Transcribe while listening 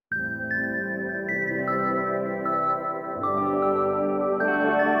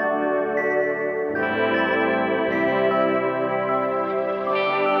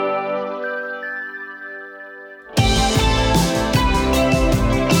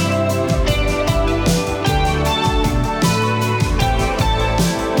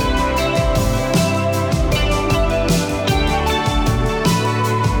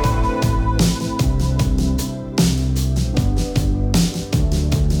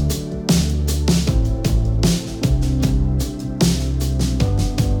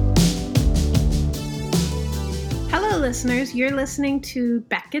listeners. You're listening to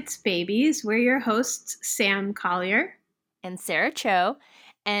Beckett's Babies. We're your hosts, Sam Collier and Sarah Cho.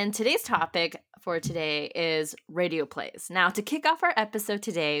 And today's topic for today is radio plays. Now, to kick off our episode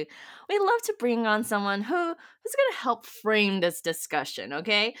today, we'd love to bring on someone who's going to help frame this discussion,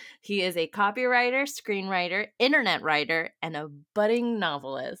 okay? He is a copywriter, screenwriter, internet writer, and a budding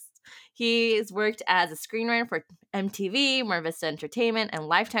novelist. He's worked as a screenwriter for MTV, Mar Vista Entertainment, and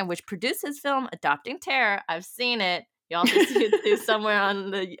Lifetime, which produced his film Adopting Tara. I've seen it. You also see it too somewhere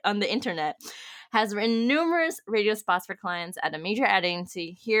on the internet. Has written numerous radio spots for clients at a major ad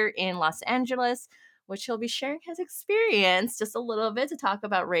agency here in Los Angeles, which he'll be sharing his experience just a little bit to talk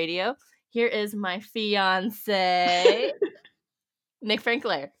about radio. Here is my fiance, Nick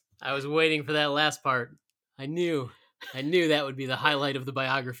Frankler. I was waiting for that last part. I knew that would be the highlight of the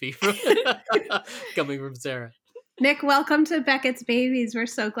biography coming from Sarah. Nick, welcome to Beckett's Babies. We're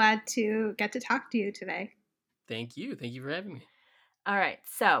so glad to get to talk to you today. Thank you. Thank you for having me. All right.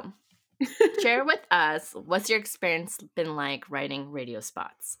 So share with us, what's your experience been like writing radio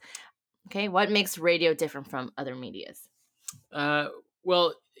spots? Okay. What makes radio different from other medias?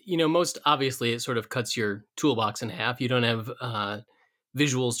 Well, most obviously it sort of cuts your toolbox in half. You don't have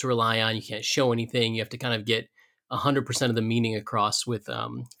visuals to rely on. You can't show anything. You have to kind of get 100% of the meaning across with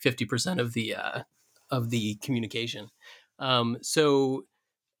 50% of the communication. So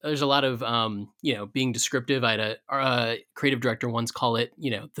there's a lot of, being descriptive. I had a creative director once call it,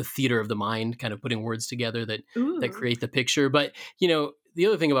 the theater of the mind, kind of putting words together that create the picture. But, the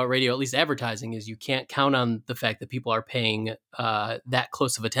other thing about radio, at least advertising, is you can't count on the fact that people are paying that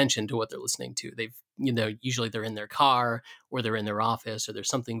close of attention to what they're listening to. Usually they're in their car or they're in their office or there's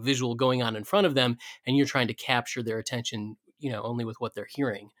something visual going on in front of them and you're trying to capture their attention, only with what they're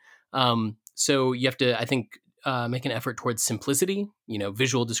hearing. So you have to, I think, make an effort towards simplicity,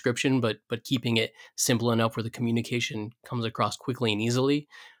 visual description, but keeping it simple enough where the communication comes across quickly and easily,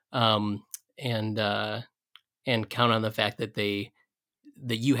 and count on the fact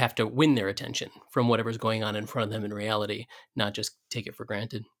that you have to win their attention from whatever's going on in front of them in reality, not just take it for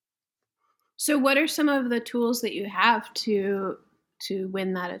granted. So what are some of the tools that you have to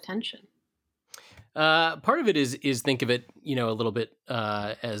win that attention? Part of it is think of it, a little bit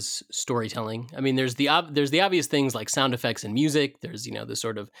as storytelling. I mean, there's the obvious things like sound effects and music. There's the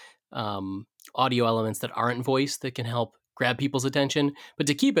sort of audio elements that aren't voice that can help grab people's attention. But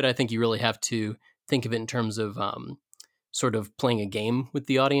to keep it, I think you really have to think of it in terms of sort of playing a game with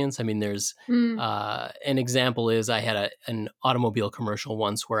the audience. I mean, there's an example is I had an automobile commercial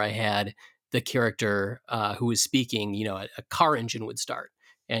once where I had the character who was speaking. A car engine would start.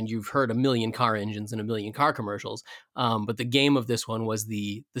 And you've heard a million car engines and a million car commercials. But the game of this one was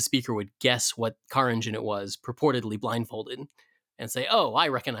the speaker would guess what car engine it was, purportedly blindfolded, and say, "Oh, I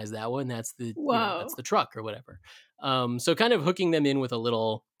recognize that one. That's that's the truck or whatever." So kind of hooking them in with a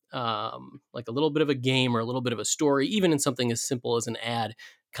little, like a little bit of a game or a little bit of a story, even in something as simple as an ad,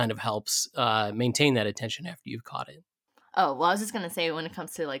 kind of helps maintain that attention after you've caught it. Oh, well, I was just going to say, when it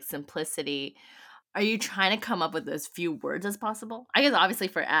comes to like simplicity, are you trying to come up with as few words as possible? I guess obviously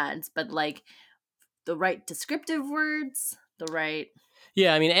for ads, but like the right descriptive words, the right...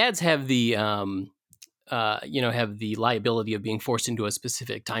 Yeah, I mean, ads have the have the liability of being forced into a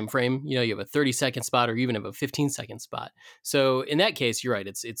specific time frame. You have a 30-second spot or even have a 15-second spot. So in that case, you're right.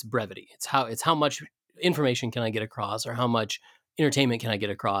 It's brevity. It's how much information can I get across, or how much entertainment can I get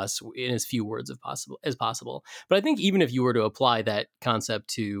across in as few words as possible. But I think even if you were to apply that concept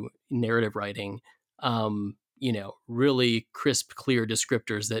to narrative writing, really crisp, clear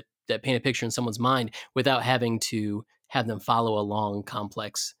descriptors that paint a picture in someone's mind without having to have them follow a long,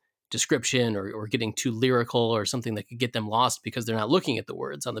 complex description or getting too lyrical or something that could get them lost because they're not looking at the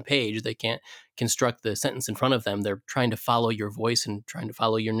words on the page. They can't construct the sentence in front of them. They're trying to follow your voice and trying to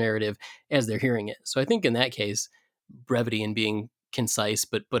follow your narrative as they're hearing it. So I think in that case, brevity and being concise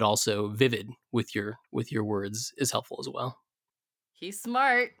but also vivid with your words is helpful as well. He's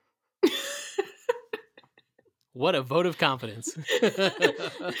smart. What a vote of confidence. Nick,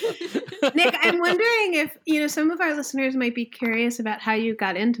 I'm wondering if, some of our listeners might be curious about how you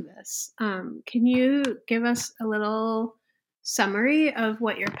got into this. Can you give us a little summary of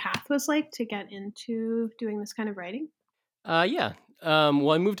what your path was like to get into doing this kind of writing? Yeah.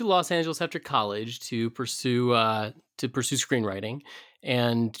 Well, I moved to Los Angeles after college to pursue screenwriting,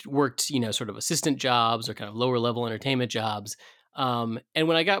 and worked, sort of assistant jobs or kind of lower level entertainment jobs. And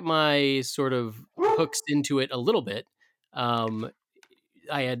when I got my sort of hooks into it a little bit, I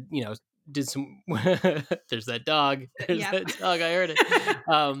had, did some, there's that dog, that dog, I heard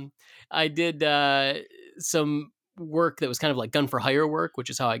it. I did some work that was kind of like gun for hire work, which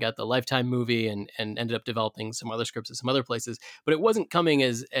is how I got the Lifetime movie and ended up developing some other scripts at some other places. But it wasn't coming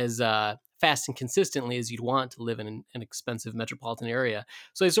as fast and consistently as you'd want to live in an expensive metropolitan area.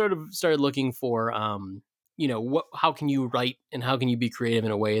 So I sort of started looking for, how can you write and how can you be creative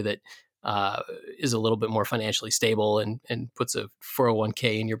in a way that is a little bit more financially stable and puts a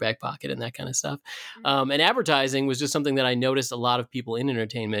 401k in your back pocket and that kind of stuff. And advertising was just something that I noticed a lot of people in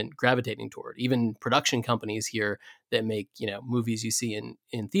entertainment gravitating toward. Even production companies here that make, movies you see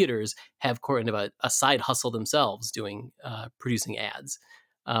in theaters have kind of a side hustle themselves doing producing ads.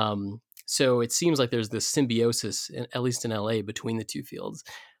 So it seems like there's this symbiosis, at least in LA, between the two fields.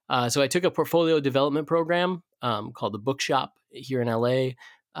 So I took a portfolio development program called the Bookshop here in LA,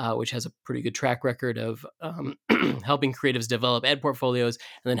 which has a pretty good track record of helping creatives develop ad portfolios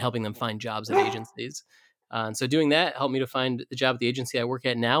and then helping them find jobs at agencies. And so doing that helped me to find the job at the agency I work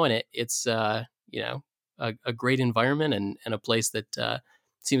at now. And it's a great environment and a place that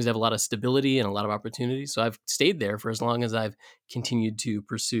seems to have a lot of stability and a lot of opportunity. So I've stayed there for as long as I've continued to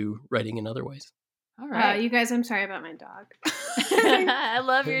pursue writing in other ways. All right. You guys, I'm sorry about my dog. I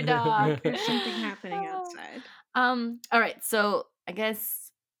love your dog. There's something happening outside. All right. So I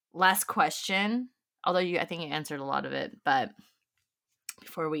guess last question, although I think you answered a lot of it, but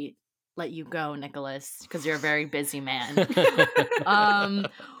before we let you go, Nicholas, because you're a very busy man.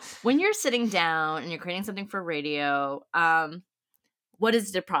 When you're sitting down and you're creating something for radio, what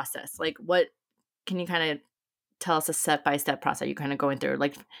is the process? Like, what can you kind of tell us a step-by-step process you're kind of going through,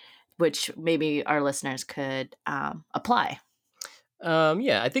 like, which maybe our listeners could apply?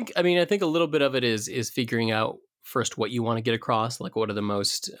 I think a little bit of it is figuring out first what you want to get across, like what are the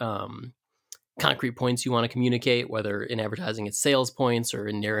most concrete points you want to communicate, whether in advertising it's sales points or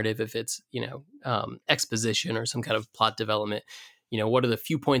in narrative if it's exposition or some kind of plot development. What are the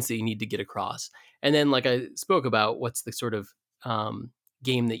few points that you need to get across, and then like I spoke about, what's the sort of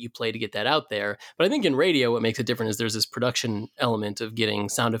game that you play to get that out there. But I think in radio what makes it different is there's this production element of getting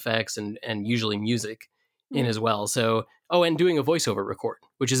sound effects and usually music in as well. So and doing a voiceover record,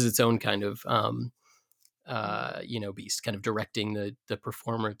 which is its own kind of beast, kind of directing the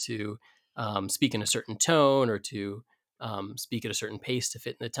performer to speak in a certain tone or to speak at a certain pace to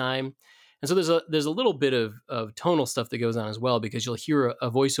fit in the time. And so there's a little bit of tonal stuff that goes on as well, because you'll hear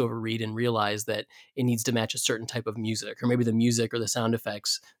a voiceover read and realize that it needs to match a certain type of music, or maybe the music or the sound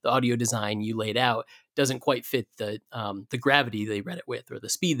effects, the audio design you laid out doesn't quite fit the gravity they read it with, or the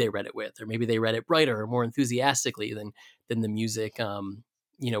speed they read it with, or maybe they read it brighter or more enthusiastically than the music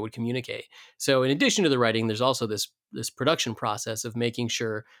would communicate. So in addition to the writing, there's also this production process of making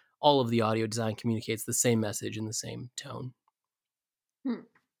sure all of the audio design communicates the same message in the same tone.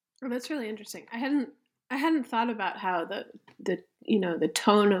 Well, that's really interesting. I hadn't thought about how the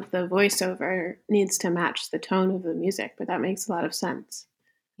tone of the voiceover needs to match the tone of the music, but that makes a lot of sense.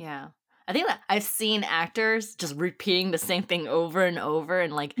 Yeah. I think that I've seen actors just repeating the same thing over and over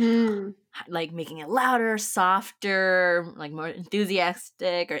and like making it louder, softer, like more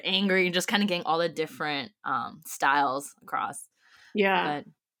enthusiastic or angry, just kind of getting all the different styles across. Yeah.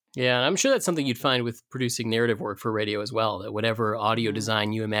 Yeah, and I'm sure that's something you'd find with producing narrative work for radio as well, that whatever audio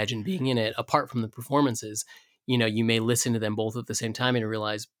design you imagine being in it, apart from the performances, you may listen to them both at the same time and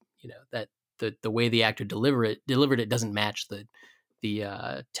realize, that the way the actor delivered it doesn't match the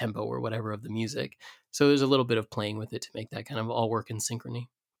tempo or whatever of the music. So there's a little bit of playing with it to make that kind of all work in synchrony.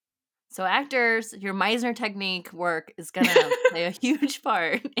 So actors, your Meisner technique work is going to play a huge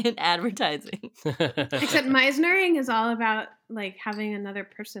part in advertising. Except Meisnering is all about like having another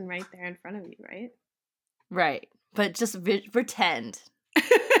person right there in front of you, right? Right. But just pretend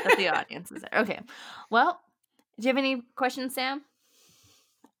that the audience is there. Okay. Well, do you have any questions, Sam?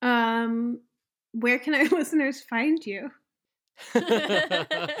 Where can our listeners find you?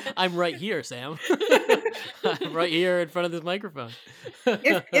 I'm right here, Sam. I'm right here in front of this microphone.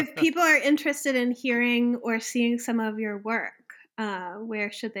 If people are interested in hearing or seeing some of your work,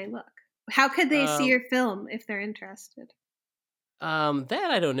 where should they look? How could they see your film if they're interested? That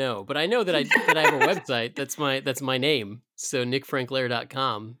I don't know, but I know that I have a website. That's my name. So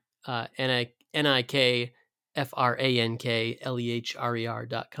nickfrankler.com,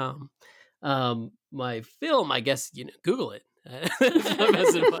 NIKFRANKLEHRER.com. My film, I guess, Google it. That's my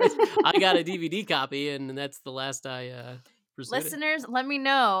best advice. I got a DVD copy, and that's the last I pursued. Listeners, let me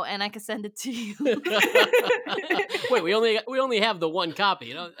know, and I can send it to you. Wait, we only have the one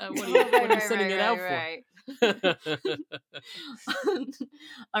copy. What are you sending it out for?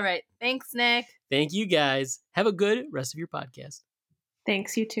 All right. Thanks, Nick. Thank you, guys. Have a good rest of your podcast.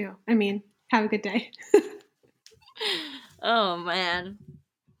 Thanks, you too. Have a good day. Oh, man.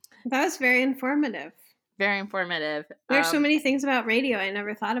 That was very informative. Very informative. There's so many things about radio I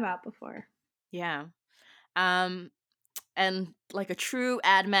never thought about before. Yeah. And like a true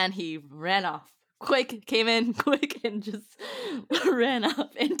ad man, he ran off. Quick, came in quick and just ran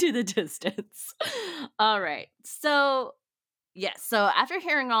off into the distance. All right. So, yes. So after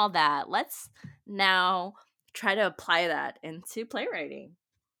hearing all that, let's now try to apply that into playwriting.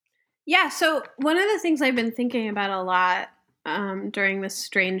 Yeah. So one of the things I've been thinking about a lot during this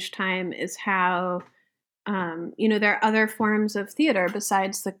strange time is how, there are other forms of theater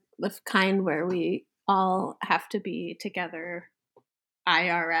besides the kind where we all have to be together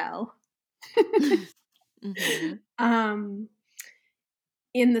IRL. Mm-hmm.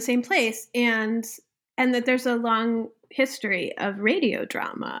 In the same place, and that there's a long history of radio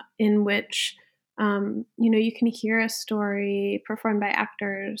drama in which you can hear a story performed by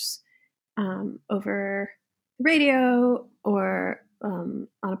actors over the radio or on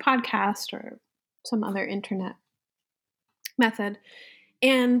a podcast or some other internet method.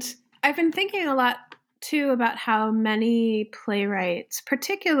 And I've been thinking a lot too about how many playwrights,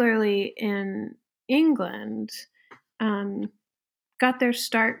 particularly in England, got their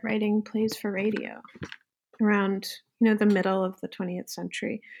start writing plays for radio around the middle of the 20th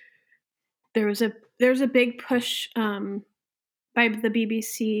century. There was a big push by the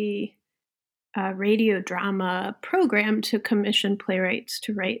BBC radio drama program to commission playwrights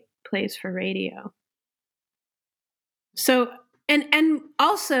to write plays for radio. So and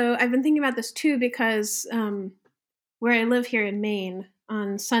also I've been thinking about this too because where I live here in Maine,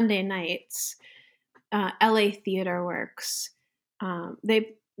 on Sunday nights, LA Theater Works.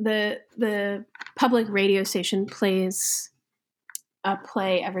 The public radio station plays a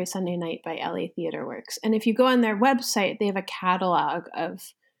play every Sunday night by LA Theater Works. And if you go on their website, they have a catalog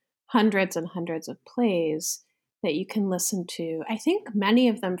of hundreds and hundreds of plays that you can listen to. I think many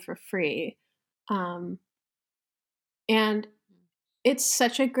of them for free. And it's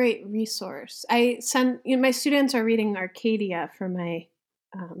such a great resource. I send my students are reading Arcadia for my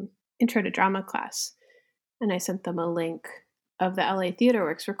intro to drama class, and I sent them a link of the LA Theater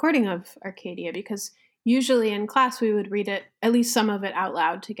Works recording of Arcadia because usually in class we would read it, at least some of it, out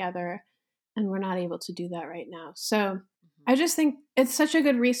loud together, and we're not able to do that right now. So I just think it's such a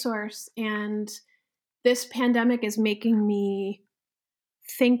good resource, and this pandemic is making me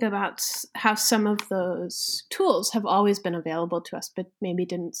think about how some of those tools have always been available to us, but maybe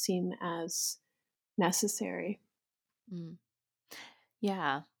didn't seem as necessary.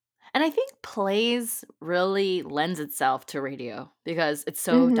 Yeah. And I think plays really lends itself to radio because it's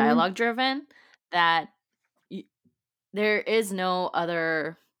so dialogue driven that there is no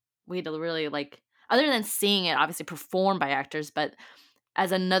other way to really other than seeing it obviously performed by actors, but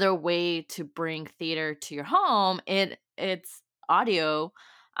as another way to bring theater to your home, it's audio.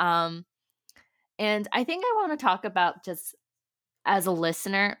 And I think I want to talk about, just as a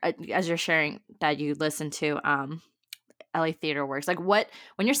listener, as you're sharing that you listen to LA Theater Works,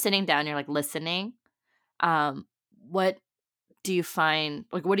 when you're sitting down, you're listening, what do you find,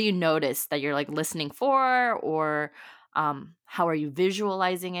 what do you notice that you're listening for, or how are you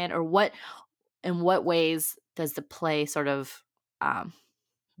visualizing it, or in what ways does the play sort of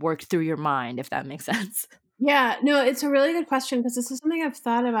work through your mind, if that makes sense? Yeah, no, it's a really good question because this is something I've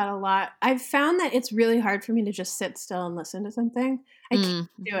thought about a lot. I've found that it's really hard for me to just sit still and listen to something. I can't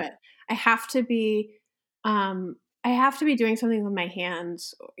do it. I have to be doing something with my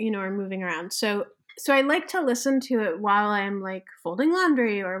hands, or moving around. So I like to listen to it while I'm folding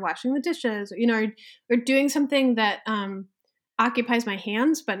laundry or washing the dishes, or doing something that occupies my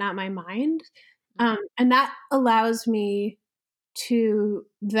hands but not my mind. And that allows me to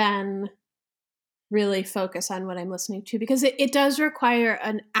then really focus on what I'm listening to, because it does require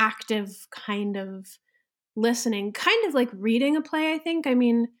an active kind of listening, kind of like reading a play, I think. I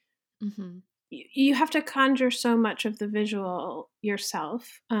mean, you have to conjure so much of the visual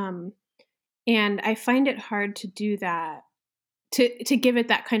yourself. And I find it hard to do that, to give it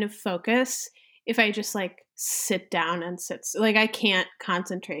that kind of focus if I just sit down and I can't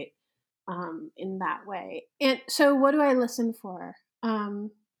concentrate in that way. And so what do I listen for?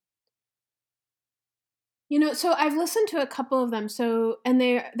 So I've listened to a couple of them. And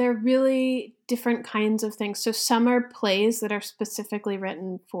they're really different kinds of things. So some are plays that are specifically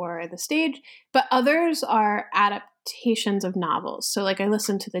written for the stage, but others are adaptations of novels. So I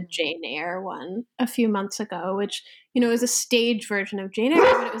listened to the Jane Eyre one a few months ago, which, is a stage version of Jane Eyre,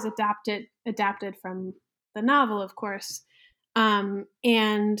 but it was adapted from the novel, of course.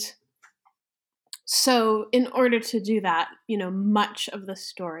 And so in order to do that, much of the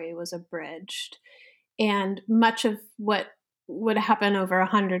story was abridged. And much of what would happen over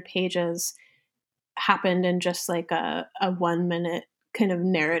 100 pages happened in just like a 1 minute kind of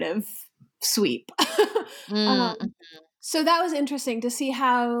narrative sweep. Mm, um, so that was interesting to see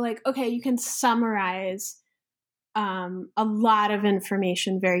how, like, okay, you can summarize a lot of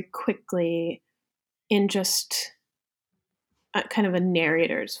information very quickly in just kind of a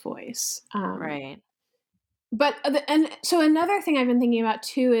narrator's voice. right. But and so another thing I've been thinking about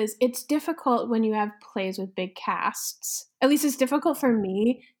too is it's difficult when you have plays with big casts. At least it's difficult for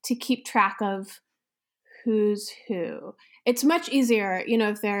me to keep track of who's who. It's much easier,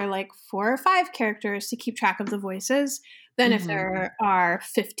 if there are like 4 or 5 characters to keep track of the voices than if Mhm. there are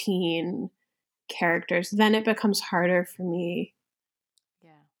 15 characters. Then it becomes harder for me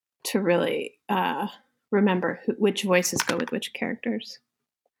Yeah. to really remember which voices go with which characters.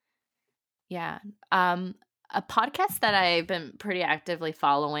 Yeah. Um, a podcast that I've been pretty actively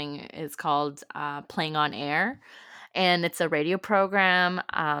following is called Playing on Air, and it's a radio program.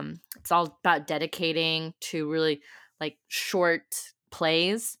 It's all about dedicating to really like short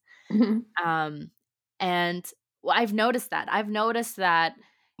plays. Mhm. Um, and I've noticed that. I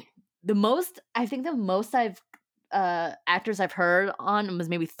think the most actors I've heard on was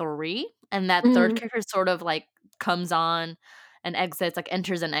maybe 3, and that third Mhm. character sort of like comes on and exits, like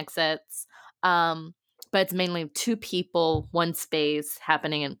enters and exits. Um, but it's mainly 2 people, 1 space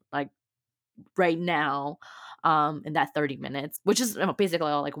happening in like right now, in that 30 minutes, which is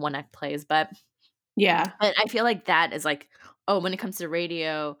basically all like one act plays. Yeah. But I feel like that is like, oh, when it comes to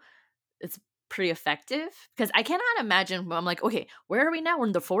radio, it's pretty effective because I cannot imagine I'm like, okay, where are we now? We're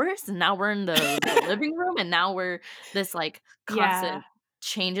in the forest and now we're in the living room and now we're this like Yeah. constant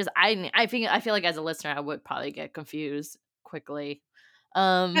changes. I feel like as a listener I would probably get confused quickly.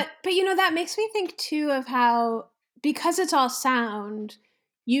 But that makes me think too of how, because it's all sound,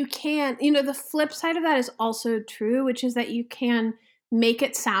 you can, the flip side of that is also true, which is that you can make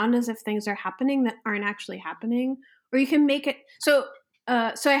it sound as if things are happening that aren't actually happening, or you can make it so.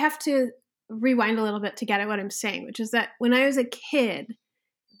 So I have to rewind a little bit to get at what I'm saying, which is that when I was a kid,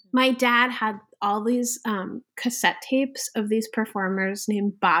 my dad had all these cassette tapes of these performers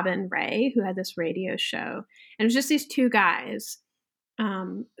named Bob and Ray who had this radio show, and it was just these 2 guys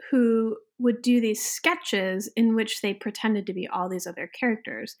who would do these sketches in which they pretended to be all these other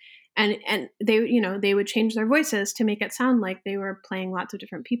characters, and they would change their voices to make it sound like they were playing lots of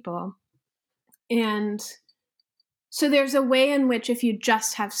different people. And so there's a way in which if you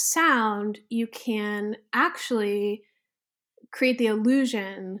just have sound, you can actually create the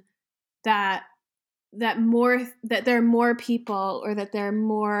illusion that that there are more people, or that there are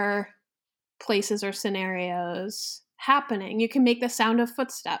more places or scenarios happening. You can make the sound of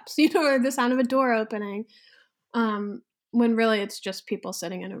footsteps, or the sound of a door opening, when really it's just people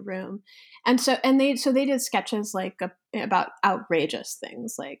sitting in a room. And they did sketches like about outrageous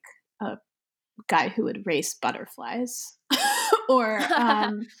things, like a guy who would race butterflies, or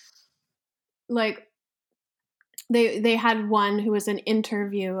like they had one who was an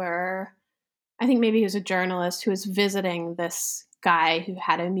interviewer. I think maybe he was a journalist who was visiting this guy who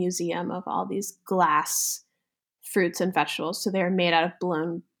had a museum of all these glass fruits and vegetables. So they were made out of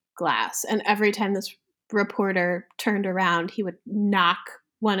blown glass. And every time this reporter turned around, he would knock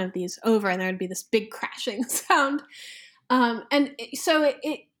one of these over, and there would be this big crashing sound. I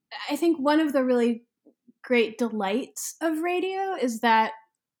think one of the really great delights of radio is that,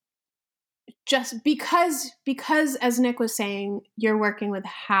 just because as Nick was saying, you're working with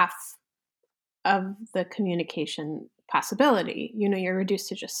half of the communication possibility, you're reduced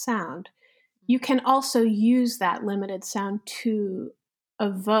to just sound. You can also use that limited sound to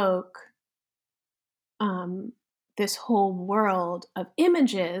evoke this whole world of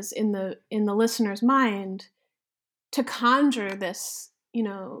images in the listener's mind, to conjure this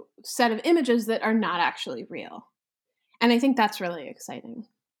set of images that are not actually real. And I think that's really exciting.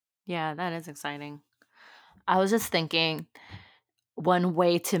 Yeah, that is exciting. I was just thinking one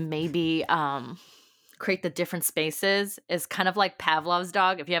way to maybe create the different spaces is kind of like Pavlov's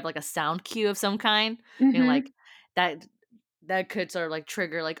dog. If you have like a sound cue of some kind, Mm-hmm. like that that could sort of like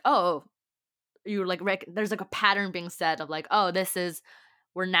trigger like, oh, you like there's like a pattern being set of like, oh,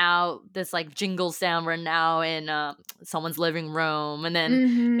 we're now this like jingle sound, we're now in someone's living room, and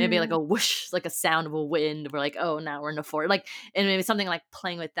then maybe like Mm-hmm. a whoosh, like a sound of a wind, we're like, oh, now we're in a forest, like, and maybe something like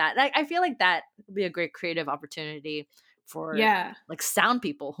playing with that. I feel like that would be a great creative opportunity for Yeah, like sound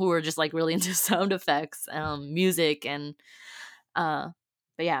people who are just like really into sound effects, music, and uh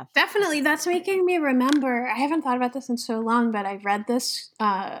but yeah. definitely. That's making me remember. I haven't thought about this in so long, but I read this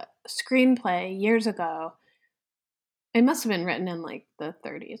screenplay years ago. It must have been written in like the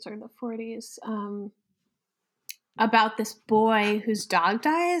 30s or the 40s. about this boy whose dog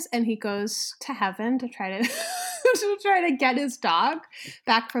dies, and he goes to heaven to try to to try to get his dog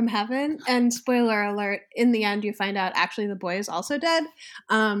back from heaven. And spoiler alert: in the end, you find out actually the boy is also dead.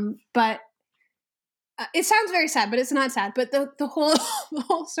 But it sounds very sad, but it's not sad. But the whole the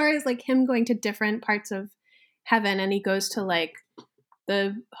whole story is like him going to different parts of heaven, and he goes to like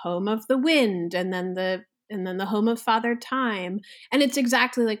the home of the wind, and then the home of Father Time, and it's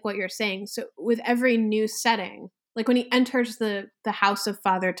exactly like what you're saying. So with every new setting, like when he enters the house of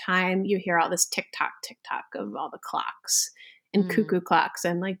Father Time, you hear all this tick tock of all the clocks and cuckoo clocks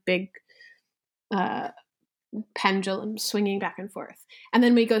and like big uh, pendulums swinging back and forth. And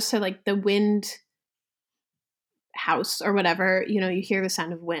then when he goes to like the wind house or whatever, you hear the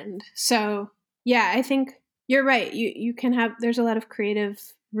sound of wind. So yeah, I think you're right. You can have, there's a lot of creative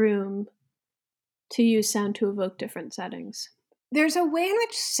room to use sound to evoke different settings. There's a way in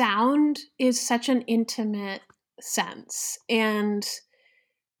which sound is such an intimate sense. And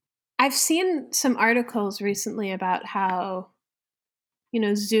I've seen some articles recently about how,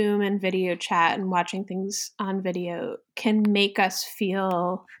 Zoom and video chat and watching things on video can make us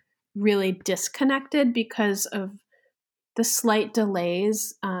feel really disconnected because of the slight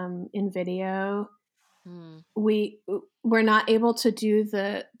delays in video. We're not able to do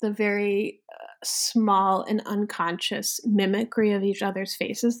the very small and unconscious mimicry of each other's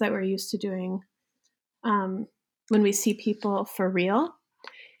faces that we're used to doing when we see people for real.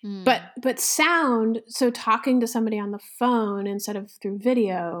 But sound, so talking to somebody on the phone instead of through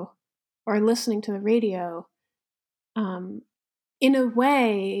video or listening to the radio, in a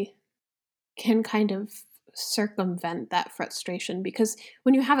way can kind of circumvent that frustration, because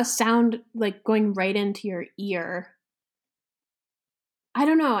when you have a sound like going right into your ear, I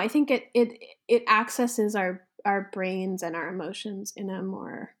don't know, I think it accesses our brains and our emotions in a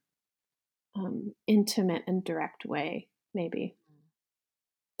more intimate and direct way, maybe,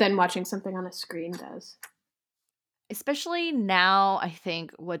 than watching something on a screen does. Especially now, I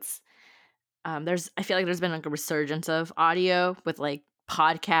think I feel like there's been like a resurgence of audio with like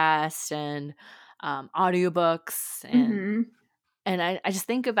podcasts and audiobooks and I just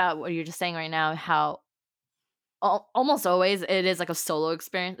think about what you're just saying right now, how almost always it is like a solo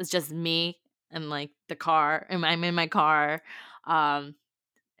experience. It's just me and like the car, and I'm in my car, um,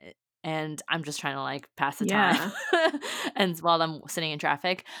 and I'm just trying to like pass the time, and while I'm sitting in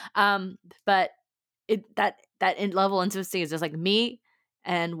traffic, but that level of intimacy is just like me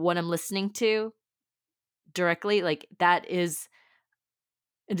and what I'm listening to directly. Like that is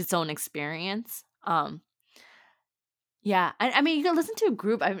its own experience. Yeah, I mean, you can listen to a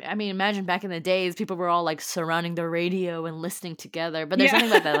group. I mean, imagine back in the days, people were all like surrounding the radio and listening together. But there's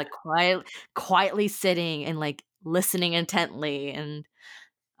something about that, like quietly sitting and like listening intently, and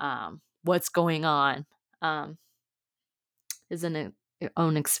what's going on, is an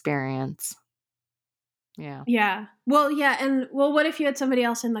own experience. Yeah. Yeah. Well, yeah, and what if you had somebody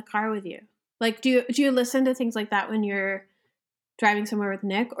else in the car with you? Like, do you listen to things like that when you're driving somewhere with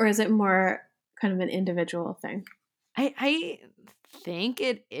Nick, or is it more kind of an individual thing? I think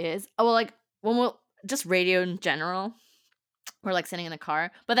it is. Oh, well, like when we'll just radio in general. We're like sitting in the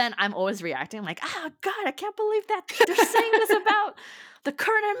car, but then I'm always reacting. I'm like, oh God, I can't believe that they're saying this about the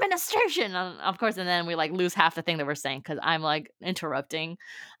current administration. Of course, and then we like lose half the thing that we're saying because I'm like interrupting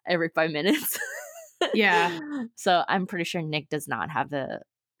every 5 minutes. Yeah. So I'm pretty sure Nick does not have the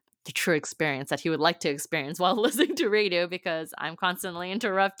true experience that he would like to experience while listening to radio, because I'm constantly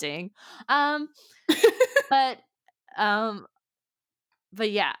interrupting. But um, but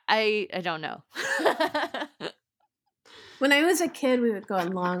yeah, I don't know. When I was a kid, we would go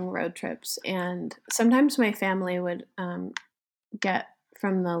on long road trips, and sometimes my family would get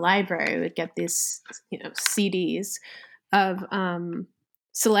from the library, would get these CDs of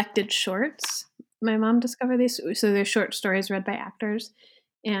selected shorts. My mom discovered these, so they're short stories read by actors,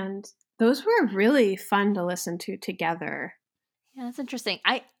 and those were really fun to listen to together. Yeah, that's interesting.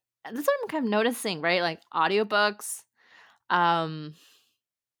 That's what I'm kind of noticing, right? Like audiobooks, and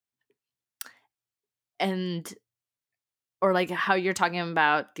or like how you're talking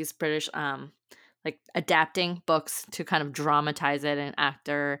about these British like adapting books to kind of dramatize it in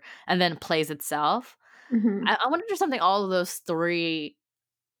actor and then plays itself. I wonder if there's something all of those three,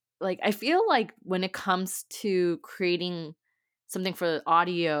 like I feel like when it comes to creating something for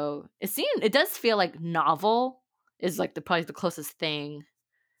audio, it does feel like novel is like probably the closest thing.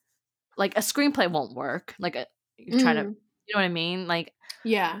 Like a screenplay won't work. Like you try to, you know what I mean? Like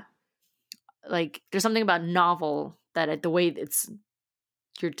yeah, like there's something about novel that the way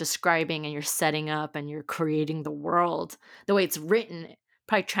you're describing and you're setting up and you're creating the world, the way it's written, it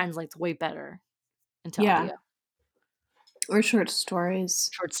probably translates way better into audio. or short stories,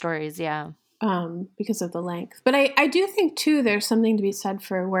 Short stories, yeah. because of the length. But I do think too there's something to be said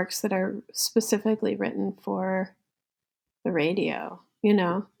for works that are specifically written for the radio. You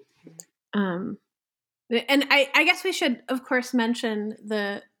know, um, and I guess we should of course mention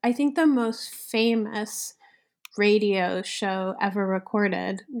I think the most famous radio show ever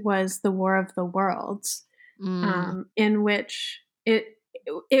recorded was the War of the Worlds, Mm. in which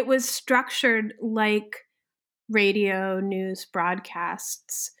it was structured like radio news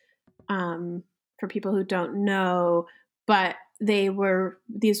broadcasts, for people who don't know, but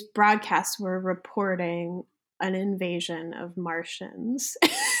these broadcasts were reporting an invasion of Martians.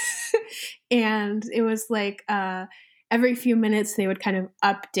 And it was like every few minutes they would kind of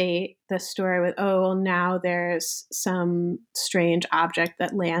update the story with, oh, well, now there's some strange object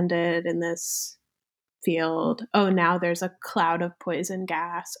that landed in this field. Oh, now there's a cloud of poison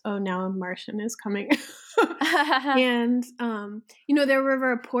gas. Oh, now a Martian is coming. And there were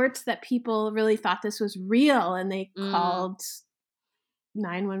reports that people really thought this was real, and they called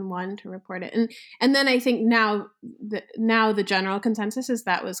 911 to report it. And then I think now the general consensus is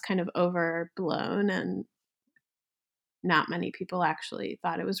that was kind of overblown, and not many people actually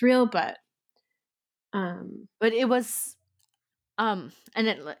thought it was real. But But it was and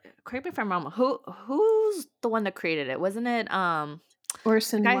correct me if I'm wrong. Who's the one that created it? Wasn't it the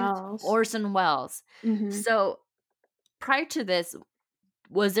Orson guy Welles. Orson Welles? Mhm. So prior to this,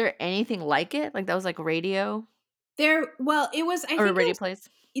 was there anything like it? Like that was like radio It was. I or think it radio was. plays?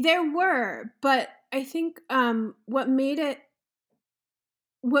 There were, but I think what made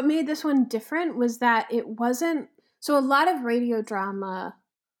this one different was that it wasn't. So a lot of radio drama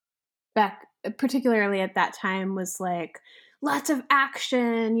back, particularly at that time, was like lots of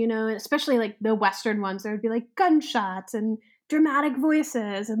action, and especially like the Western ones, there would be like gunshots and dramatic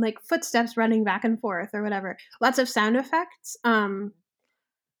voices and like footsteps running back and forth or whatever. Lots of sound effects. And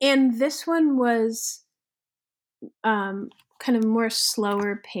this one was kind of more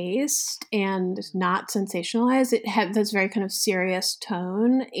slower paced and not sensationalized. It had this very kind of serious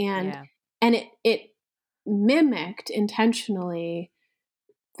tone, and Yeah. It mimicked intentionally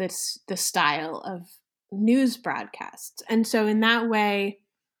the style of news broadcasts. And so in that way,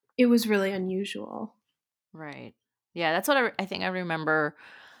 it was really unusual. Right. Yeah, that's what I think I remember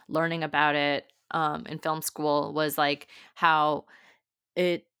learning about it in film school was like how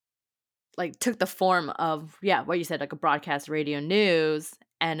it like took the form of what you said, like a broadcast radio news,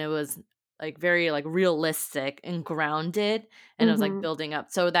 and it was like very like realistic and grounded, and it was like Mm-hmm. building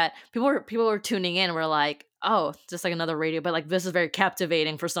up so that people were tuning in, were like, oh, just like another radio, but like this is very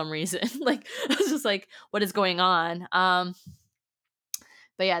captivating for some reason. Like it's just like what is going on.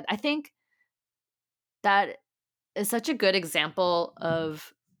 But yeah, I think that is such a good example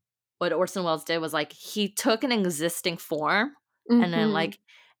of what Orson Welles did. Was like he took an existing form and then Mm-hmm. like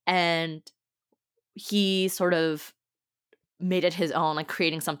and he sort of made it his own, like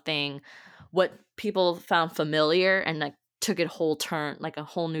creating something what people found familiar, and like took it whole turn, like a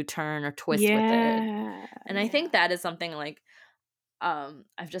whole new turn or twist with it. Yeah. And I think that is something like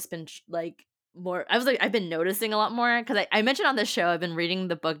I've just been like more I've been noticing a lot more because I mentioned on this show I've been reading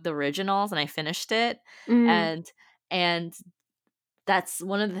the book The Originals, and I finished it. Mm. And that's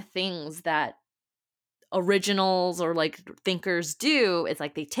one of the things that originals or like thinkers do. It's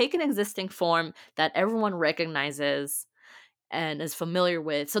like they take an existing form that everyone recognizes and is familiar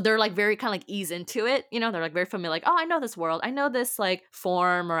with. So they're like very kind of like ease into it. They're like very familiar, like, oh, I know this world. I know this like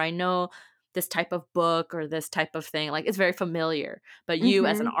form, or I know this type of book or this type of thing. Like it's very familiar. But you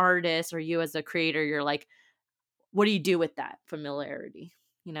as an Mm-hmm. artist or you as a creator, you're like, what do you do with that familiarity?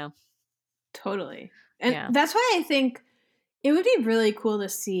 Totally. And Yeah. that's why I think it would be really cool to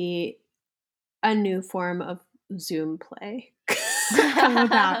see a new form of Zoom play come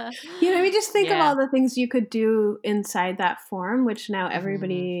about. We just think of Yeah. all the things you could do inside that form, which now Mhm.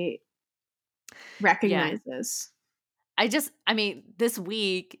 everybody Yeah. recognizes. I mean, this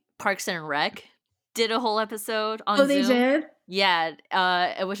week, Parks and Rec did a whole episode on Oh, they Zoom. did?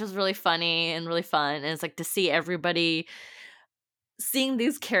 Yeah, which was really funny and really fun. And it's like to see everybody seeing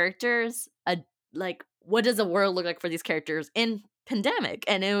these characters, like what does the world look like for these characters in pandemic?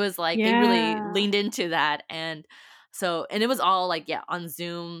 And it was like they really Yeah. leaned into that, and it was all like on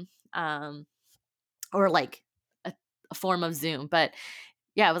Zoom, or like a form of Zoom, but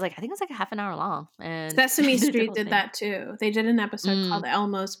yeah, it was like I think it was like a half an hour long, and Sesame they did the Street whole did thing. that too. They did an episode called Mm.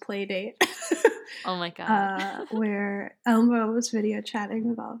 Elmo's Playdate. Oh my god. Where Elmo was video chatting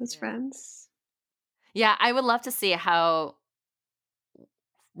with all of his Yeah. friends. Yeah, I would love to see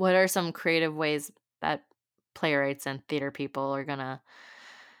what are some creative ways that playwrights and theater people are gonna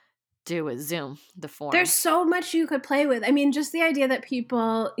do with Zoom, the form. There's so much you could play with. I mean, just the idea that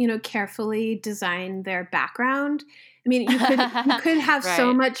people, carefully design their background. I mean, you could have so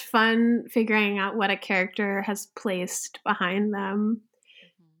Right. much fun figuring out what a character has placed behind them,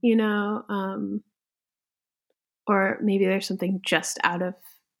 or maybe there's something just out of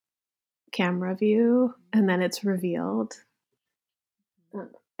camera view and then it's revealed.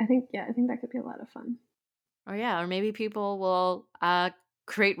 I think that could be a lot of fun. Or or maybe people will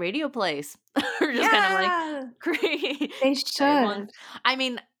create radio plays. Or just kind of like create They one. should. I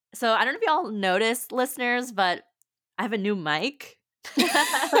mean, so I don't know if y'all noticed, listeners, but I have a new mic.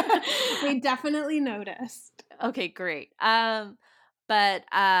 We definitely noticed. Okay, great. But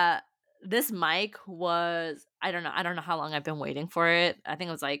this mic was, I don't know how long I've been waiting for it. I think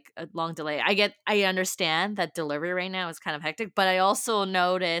it was like a long delay. I understand that delivery right now is kind of hectic, but I also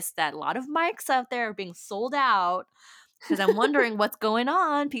noticed that a lot of mics out there are being sold out because I'm wondering what's going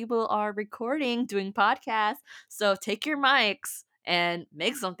on. People are recording, doing podcasts. So take your mics and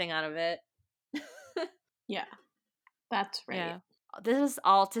make something out of it. Yeah. That's right. Yeah. This is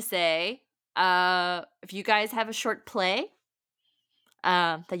all to say, if you guys have a short play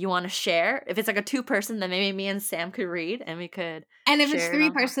that you want to share, if it's like a 2-person, then maybe me and Sam could read, and we could. And if it's share it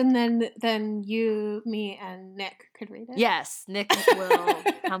on 3-person, then you, me, and Nick could read it. Yes, Nick will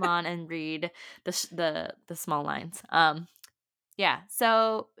come on and read the small lines. Yeah.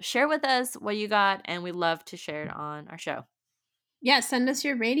 So share with us what you got, and we love to share it on our show. Yeah, send us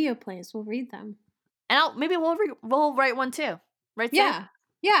your radio plays. We'll read them. And maybe we'll write one too. Right? Sam?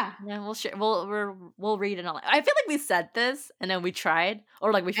 Yeah. Yeah, we'll share. We'll read it all. I feel like we said this and then we tried,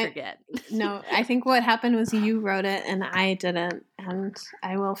 or like we forget. No, I think what happened was you wrote it and I didn't, and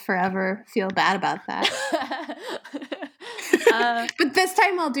I will forever feel bad about that. But this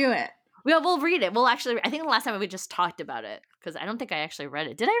time I'll do it. We'll read it. I think the last time we just talked about it because I don't think I actually read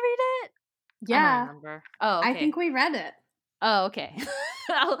it. Did I read it? Yeah. I don't remember. Oh, okay. I think we read it. Oh, okay.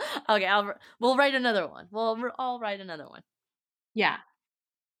 We'll write another one. I'll write another one. Yeah.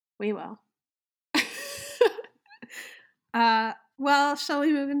 We will. Well, shall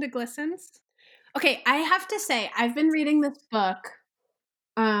we move into glistens? Okay, I have to say, I've been reading this book.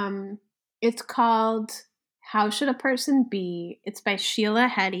 It's called How Should a Person Be? It's by Sheila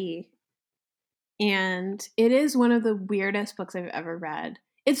Heti. And it is one of the weirdest books I've ever read.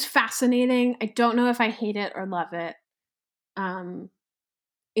 It's fascinating. I don't know if I hate it or love it.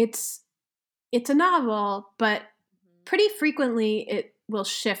 It's a novel, but pretty frequently it will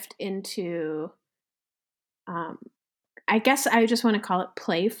shift into, I guess I just want to call it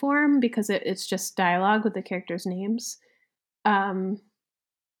play form because it's just dialogue with the characters' names. I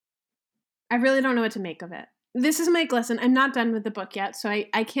really don't know what to make of it. This is my glisten. I'm not done with the book yet, so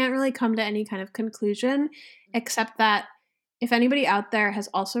I can't really come to any kind of conclusion, except that if anybody out there has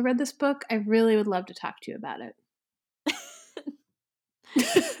also read this book, I really would love to talk to you about it.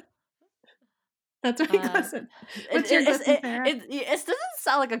 That's my glisten. What's your glisten, Sarah? It doesn't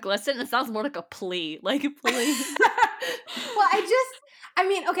sound like a glisten. It sounds more like a plea. Like a plea. Well,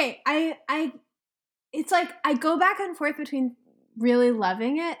 okay. I it's like I go back and forth between really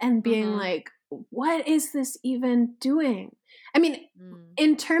loving it and being like, what is this even doing? I mean,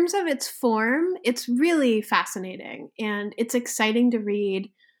 in terms of its form, it's really fascinating and it's exciting to read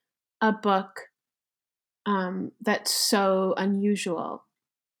a book that's so unusual.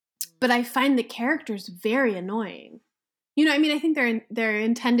 But I find the characters very annoying. I think they're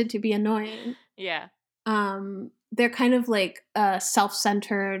intended to be annoying. Yeah. They're kind of like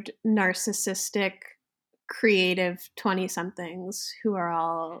self-centered, narcissistic, creative 20-somethings who are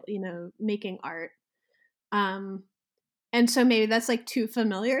all, making art. And so maybe that's like too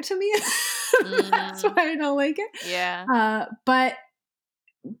familiar to me. That's why I don't like it. Yeah. But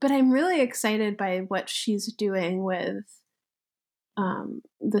I'm really excited by what she's doing with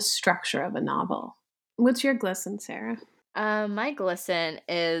the structure of a novel. What's your glisten, Sarah? My glisten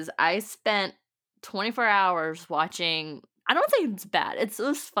is I spent 24 hours watching, I don't think it's bad. It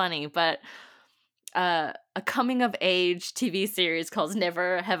was funny, but a coming of age TV series called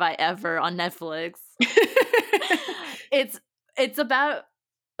Never Have I Ever on Netflix. It's about,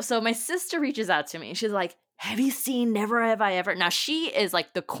 so my sister reaches out to me. She's like, have you seen Never Have I Ever? Now she is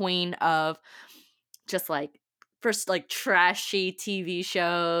like the queen of just like first like trashy TV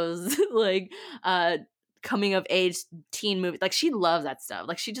shows, like coming of age teen movies. Like she loves that stuff.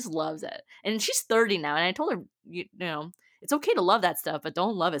 Like she just loves it. And she's 30 now. And I told her, you know, it's okay to love that stuff, but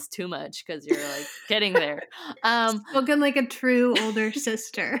don't love us too much because you're like getting there. Spoken like a true older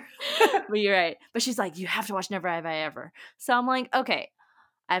sister. But you're right. But she's like, you have to watch Never Have I Ever. So I'm like, okay,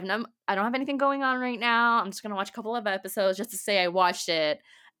 I don't have anything going on right now. I'm just gonna watch a couple of episodes just to say I watched it.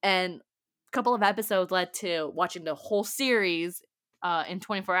 And a couple of episodes led to watching the whole series in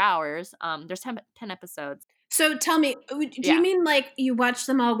 24 hours. There's 10 episodes. So tell me, do you mean like you watched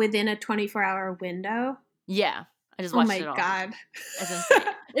them all within a 24-hour window? Yeah. I just watched it all. Oh my God.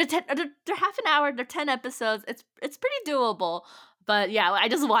 It's insane. They're half an hour. They're 10 episodes. It's pretty doable. But yeah, I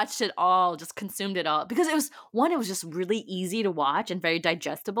just watched it all, just consumed it all. Because it was just really easy to watch and very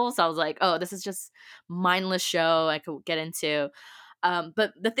digestible. So I was like, oh, this is just mindless show I could get into.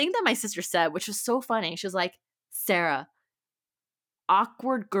 But the thing that my sister said, which was so funny, she was like, Sarah,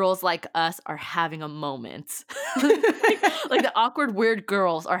 awkward girls like us are having a moment. like the awkward, weird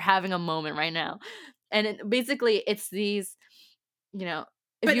girls are having a moment right now. And basically, it's these, if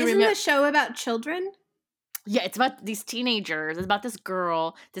but you isn't the show about children? Yeah, it's about these teenagers. It's about this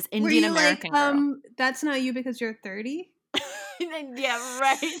girl, this Indian American girl. That's not you because you're 30? Yeah,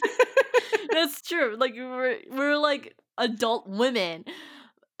 right. That's true. Like we're like adult women.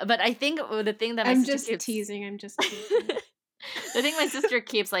 But I think the thing that I'm just teasing. The thing my sister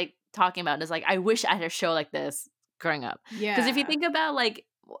keeps like talking about is like, I wish I had a show like this growing up. Yeah. Because if you think about like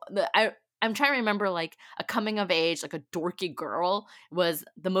I'm trying to remember like a coming of age, like a dorky girl was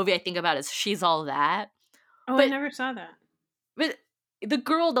the movie I think about is She's All That. Oh, I never saw that. But the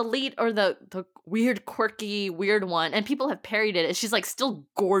girl, the lead, or the weird, quirky, weird one, and people have parodied it, she's like still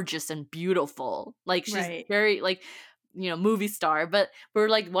gorgeous and beautiful. Like she's very like, movie star. But we're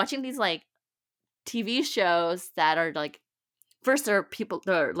like watching these like TV shows that are like, first they're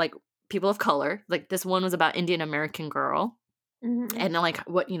like people of color. Like this one was about Indian American girl. Mm-hmm. And then like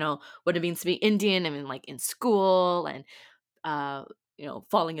what it means to be Indian, I mean like in school and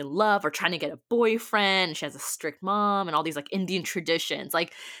falling in love or trying to get a boyfriend. She has a strict mom and all these like Indian traditions.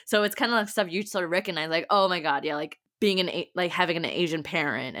 Like so it's kind of like stuff you sort of recognize like, oh my God, yeah, like being like having an Asian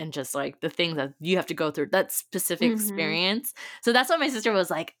parent and just like the things that you have to go through, that specific experience. So that's what my sister was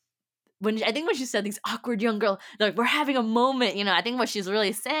like when she said these awkward young girl, like we're having a moment, I think what she's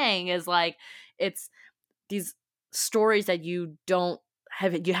really saying is like it's these stories that you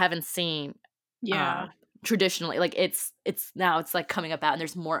haven't seen traditionally. Like it's now it's like coming about and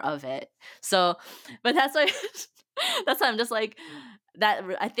there's more of it. So but that's why I'm just like that.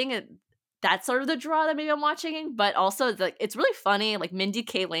 I think that's sort of the draw that maybe I'm watching, but also it's like it's really funny. Like Mindy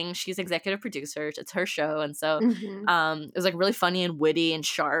Kaling, she's executive producer, it's her show, and so it was like really funny and witty and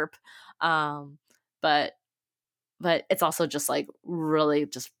sharp, but it's also just like really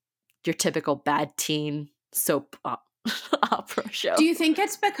just your typical bad teen soap opera show. Do you think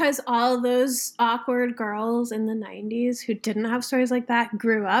it's because all those awkward girls in the 90s who didn't have stories like that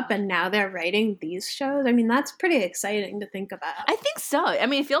grew up and now they're writing these shows? I mean, that's pretty exciting to think about. I think so. I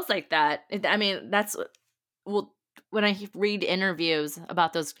mean, it feels like that. That's when I read interviews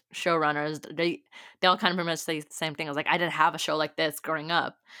about those showrunners, they all kind of pretty much say the same thing. I was like, I didn't have a show like this growing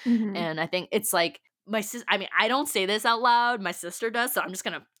up. And I think it's like my sister, I mean, I don't say this out loud. My sister does, so I'm just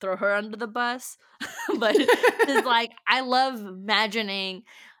gonna throw her under the bus. But it's like I love imagining,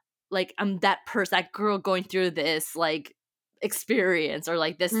 like I'm that person, that girl going through this like experience or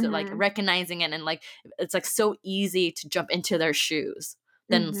like this, like recognizing it, and like it's like so easy to jump into their shoes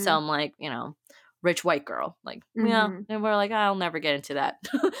than some like rich white girl. Like and we're like, I'll never get into that.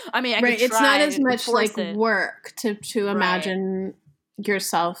 I mean, I could try. It's not as much like work to imagine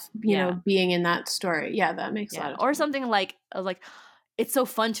yourself, you know, being in that story. Yeah, that makes a lot of sense. Or something like it's so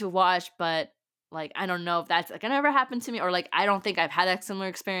fun to watch, but like I don't know if that's like never happened to me, or like I don't think I've had that similar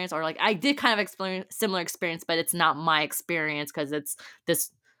experience, or like I did kind of experience similar experience, but it's not my experience because it's this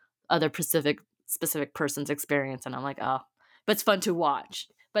other specific person's experience, and I'm like, oh, but it's fun to watch.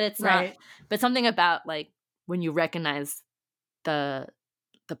 But it's not. But something about like when you recognize the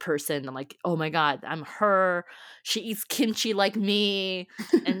person, I'm like, oh my God, I'm her. She eats kimchi like me,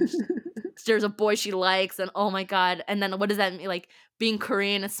 and there's a boy she likes, and oh my God. And then what does that mean? Like being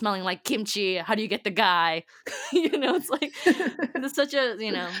Korean and smelling like kimchi. How do you get the guy? It's like it's such a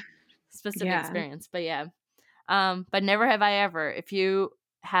specific experience. But yeah, but never have I ever. If you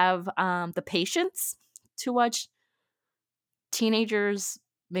have the patience to watch teenagers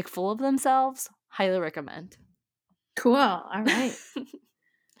make fool of themselves, highly recommend. Cool. All right.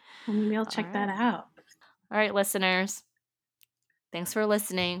 Well, maybe I'll check that out. All right, listeners. Thanks for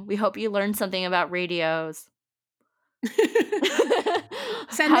listening. We hope you learned something about radios.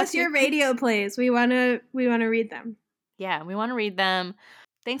 Send us your radio plays. We want to read them. Yeah, we want to read them.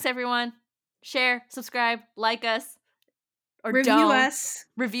 Thanks, everyone. Share, subscribe, like us, or don't.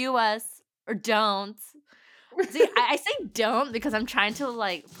 Review us, or don't. See, I say don't because I'm trying to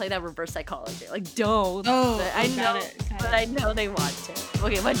like play that reverse psychology. Like don't. Oh, but I know, but I know they want to.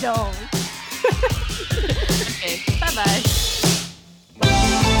 Okay, but don't. Okay, bye-bye.